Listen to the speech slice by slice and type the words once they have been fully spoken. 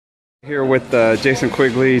Here with Jason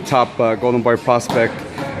Quigley, top Golden Boy prospect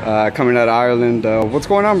coming out of Ireland. What's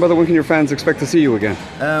going on, brother? When can your fans expect to see you again?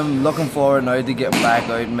 Looking forward now to getting back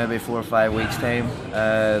out in maybe 4 or 5 weeks' time.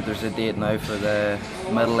 There's a date now for the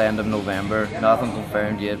end of November. Nothing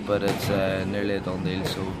confirmed yet, but it's nearly a done deal.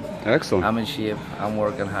 So excellent. I'm in shape, I'm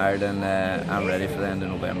working hard, and I'm ready for the end of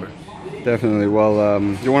November. Definitely. Well,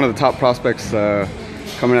 you're one of the top prospects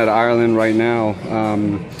coming out of Ireland right now.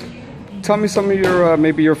 Tell me some of your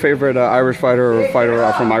maybe your favorite Irish fighter or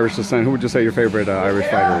fighter from Irish descent. Who would you say your favorite Irish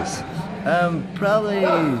fighter is? Probably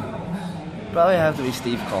have to be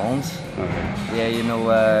Steve Collins. Okay. Yeah, you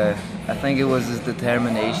know, I think it was his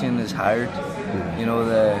determination, his heart. You know,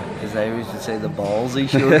 as Irish would say, the balls he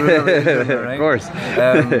showed. Right? Of course.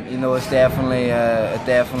 You know, it's definitely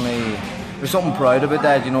there's something proud about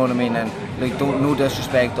that. You know what I mean? And like, no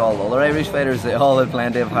disrespect to all the other Irish fighters, they all have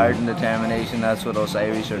plenty of heart and determination. That's what us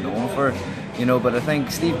Irish are known for. You know, but I think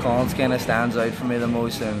Steve Collins kind of stands out for me the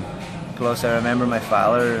most. And plus, I remember my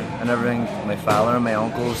father and everything. My father and my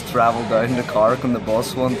uncles travelled down to Cork on the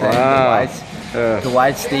bus one time to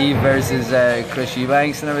watch Steve versus Chris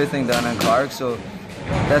Eubanks and everything down in Cork. So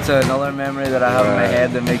that's another memory that I have in my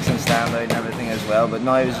head that makes him stand out and everything as well. But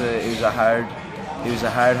no, he was a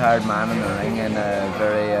hard man in the ring, and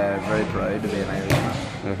very proud to be an Irishman.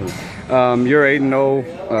 Definitely. You're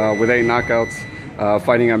 8-0 with 8 knockouts,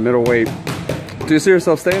 fighting at middleweight. Do you see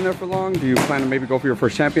yourself staying there for long? Do you plan to maybe go for your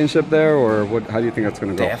first championship there, or what? How do you think that's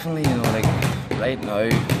going to go? Definitely. You know, like right now,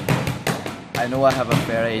 I know I have a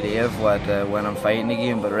fair idea of what when I'm fighting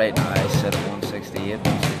again, but right now I sit at 168,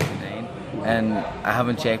 169, and I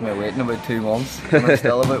haven't checked my weight in about 2 months, and I'm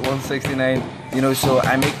still about 169. You know, so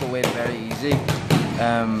I make the weight very easy.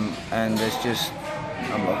 And it's just,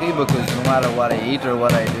 I'm lucky because no matter what I eat or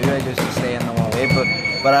what I do, I just stay in the one weight.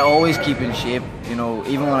 But I always keep in shape, you know,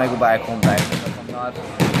 even when I go back home. If I'm not in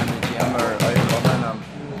the gym or out running, I'm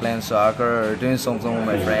playing soccer or doing something with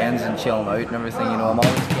my friends and chilling out and everything, you know, I'm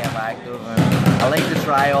always getting active. And I like to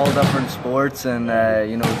try all different sports and,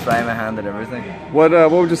 you know, try my hand at everything. What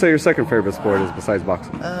would you say your second favorite sport is besides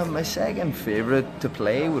boxing? My second favorite to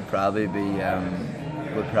play would probably be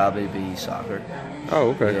soccer.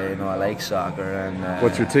 Oh, okay. Yeah, you know, I like soccer. And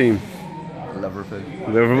what's your team? Liverpool.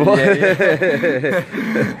 Liverpool? Yeah.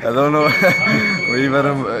 I don't know.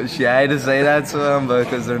 I'm shy to say that to them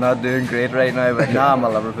because they're not doing great right now. But no, I'm a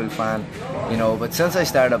Liverpool fan. You know, but since I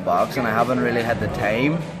started boxing, I haven't really had the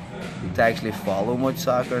time to actually follow much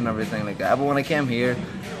soccer and everything like that. But when I came here,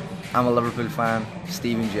 I'm a Liverpool fan.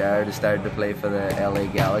 Steven Gerrard has started to play for the LA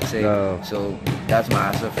Galaxy, so that's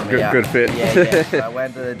massive for me. Good fit. Yeah. So I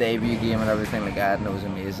went to the debut game and everything like that, and it was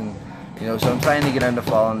amazing. You know, so I'm trying to get into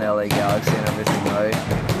following the LA Galaxy and everything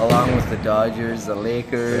now, along with the Dodgers, the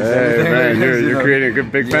Lakers. Hey, man, you're creating a good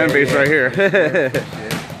big fan base right here.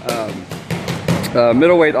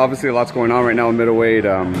 Middleweight, obviously a lot's going on right now in middleweight.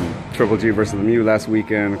 Triple G versus Lemieux last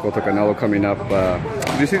weekend. Cotto Canelo coming up.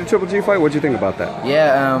 Did you see the Triple G fight? What did you think about that?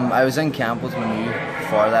 Yeah, I was in camp with Lemieux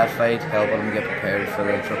for that fight, helping him get prepared for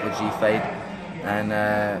the Triple G fight. And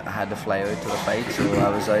I had to fly out to the fight, so I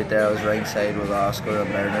was out there. I was ringside with Oscar and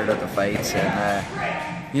Bernard at the fights, and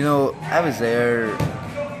you know, I was there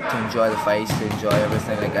to enjoy the fights, to enjoy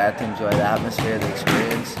everything like that, to enjoy the atmosphere, the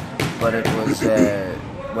experience. But it was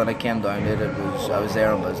when I came down to it, I was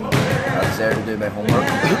there on business. I was there to do my homework.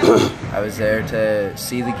 I was there to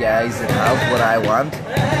see the guys that have what I want.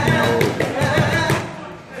 You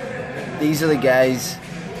know, these are the guys.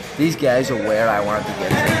 These guys are where I want to get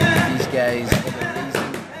to. These guys,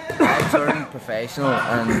 I turned professional,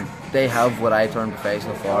 and they have what I turned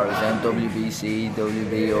professional for. It was WBC,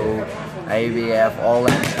 WBO, IBF, all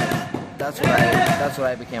that. That's what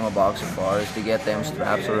I became a boxer for, is to get them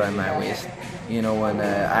straps around my waist. You know, and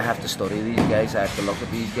I have to study these guys. I have to look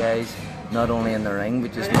at these guys, not only in the ring,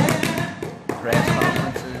 but just press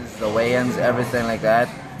conferences, the weigh-ins, everything like that.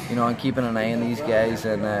 You know, I'm keeping an eye on these guys,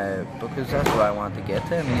 and because that's what I want to get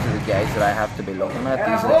to, and these are the guys that I have to be looking at.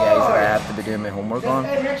 These are the guys that I have to be doing my homework on.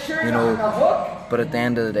 You know, but at the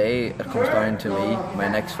end of the day, it comes down to me, my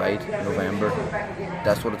next fight, November.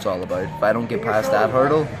 That's what it's all about. If I don't get past that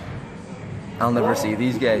hurdle, I'll never see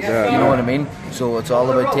these guys. You know what I mean? So it's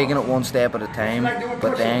all about taking it one step at a time,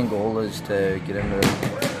 but the end goal is to get in the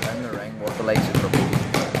ring with the likes of Triple G.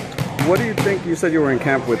 What do you think? You said you were in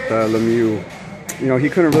camp with Lemieux. You know, he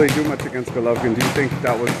couldn't really do much against Golovkin. Do you think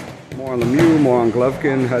that was more on Lemieux, more on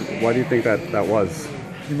Golovkin? Why do you think that was?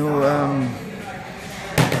 You know,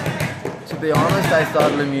 to be honest, I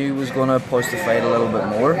thought Lemieux was going to push the fight a little bit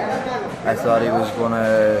more. I thought he was going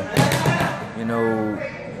to, you know,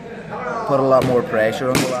 put a lot more pressure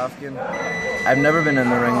on Golovkin. I've never been in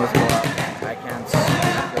the ring with Golovkin. I can't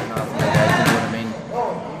speak good enough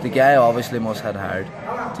the guy obviously must have hard.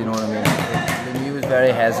 Do you know what I mean? He was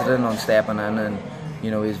very hesitant on stepping in, and he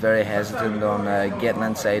was very hesitant on getting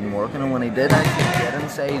inside and working. And when he did actually get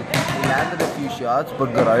inside, he landed a few shots,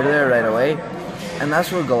 but got out of there right away. And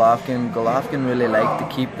that's where Golovkin really liked to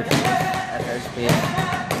keep the pace at his pace.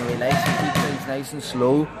 He likes to keep things nice and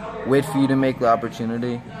slow, wait for you to make the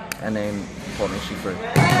opportunity, and then punish you for it.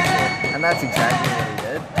 And that's exactly what he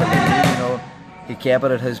did. He kept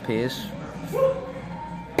it at his pace,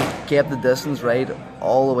 kept the distance right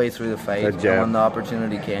all the way through the fight, and when the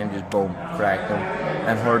opportunity came, just boom, cracked him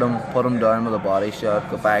and hurt him, put him down with a body shot,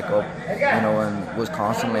 got back up, and was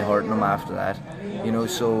constantly hurting him after that.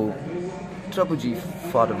 So Triple G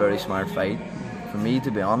fought a very smart fight. For me,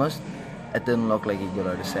 to be honest, it didn't look like he got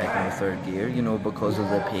out of second or third gear, because of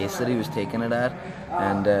the pace that he was taking it at.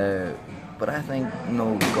 And but I think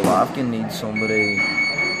Golovkin needs somebody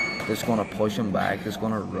that's going to push him back, that's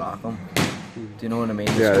going to rock him. Do you know what I mean?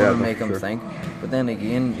 It's going to make him think. But then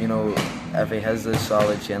again, if he has this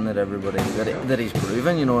solid chin that that he's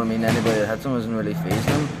proven, anybody that hits him isn't really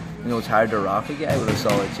facing him. It's hard to rock a guy with a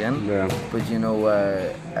solid chin. Yeah. But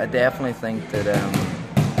I definitely think that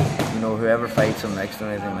whoever fights him next or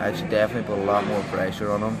anything, I should definitely put a lot more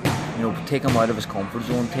pressure on him. Take him out of his comfort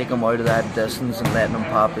zone, take him out of that distance, and letting him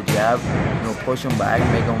pop a jab. Push him back,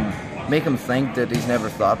 make him think that he's never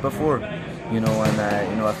thought before. And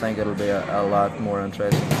I think it'll be a lot more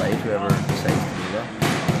interesting fight, whoever decides to do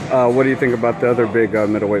that. What do you think about the other big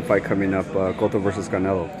middleweight fight coming up, Cotto versus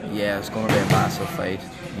Canelo? Yeah, it's going to be a massive fight.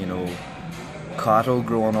 Cotto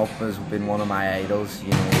growing up has been one of my idols.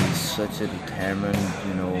 He's such a determined,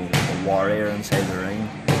 a warrior inside the ring.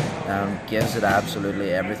 Gives it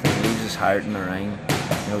absolutely everything, leaves his heart in the ring.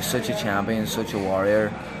 Such a champion, such a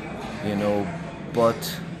warrior.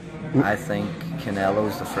 But I think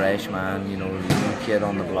Canelo's the fresh man, new kid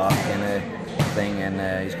on the block kind of thing, and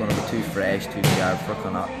he's going to be too fresh, too sharp for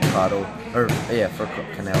Cotto. For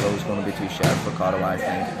Canelo, he's going to be too sharp for Cotto, I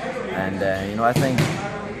think. And I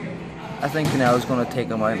think Canelo's going to take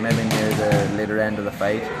him out maybe near the later end of the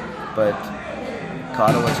fight, but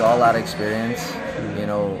Cotto has all that experience. He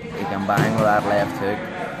can bang with that left hook.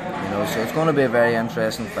 So it's going to be a very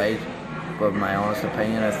interesting fight. But in my honest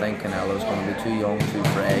opinion, I think Canelo's going to be too young, too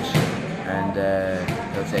fresh, and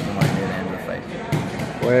they'll take him out near the end of the fight.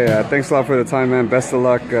 Well, yeah, thanks a lot for the time, man. Best of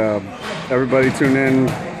luck. Everybody tune in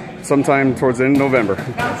sometime towards the end of November.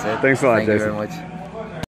 That's it. Thanks a lot, Jason. Thank you very much.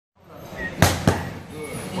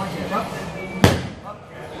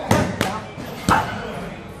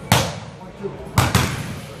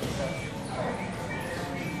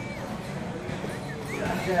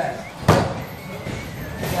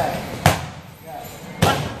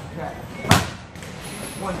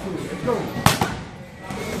 One, two, let's go.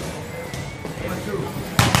 One, two.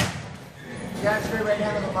 Yeah, straight right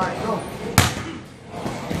hand on the body. Go.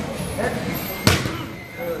 Head.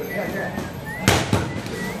 Good.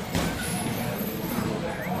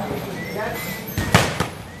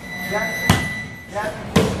 Yeah. Yeah.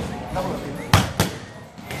 Double up.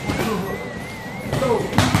 One, two, hook. Go.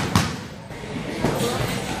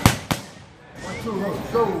 One, two, hook.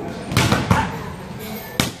 Go.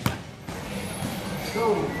 Go.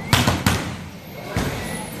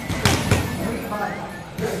 5.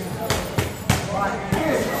 5.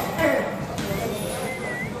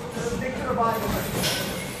 Stick to the body.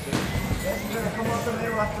 Yes, you're going to come up the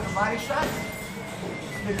middle after the body shot.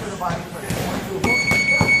 Stick to the body first. 1, 2, hook.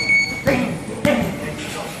 Bang. There you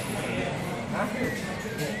go. Huh?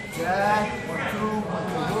 Yeah. 1, 2,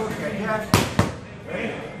 hook. Right here. Ready?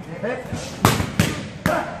 Hip.